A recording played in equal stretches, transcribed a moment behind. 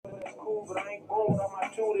cool, but I ain't going without my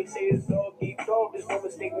two. They say it's dog eat dog. This don't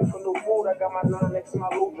mistake me for no food. I got my nine next to my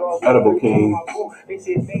low draws. Edible King They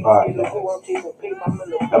say things get a go. I'm chasing paper. I'm in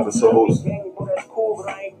the episodes that's cool,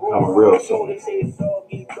 but I ain't going coming real soon. They say it's dog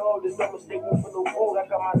eat dog. This don't mistake me for no food. I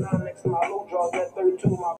got my nine next to my low draws. That 32.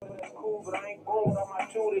 My that's cool, but I ain't going without my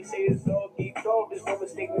two. They say it's dog eat dog. This don't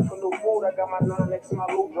mistake me for no food. I got my nine next to my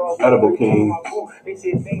low draws. Edible King They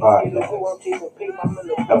say things get a go. I'm chasing paper. I'm in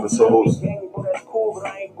the episodes that's cool, but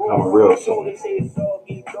I ain't going coming real soon. They say it's dog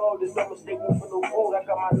eat dog. This don't mistake me for no food. I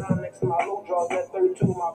got my nine next to my low draws. That 32. My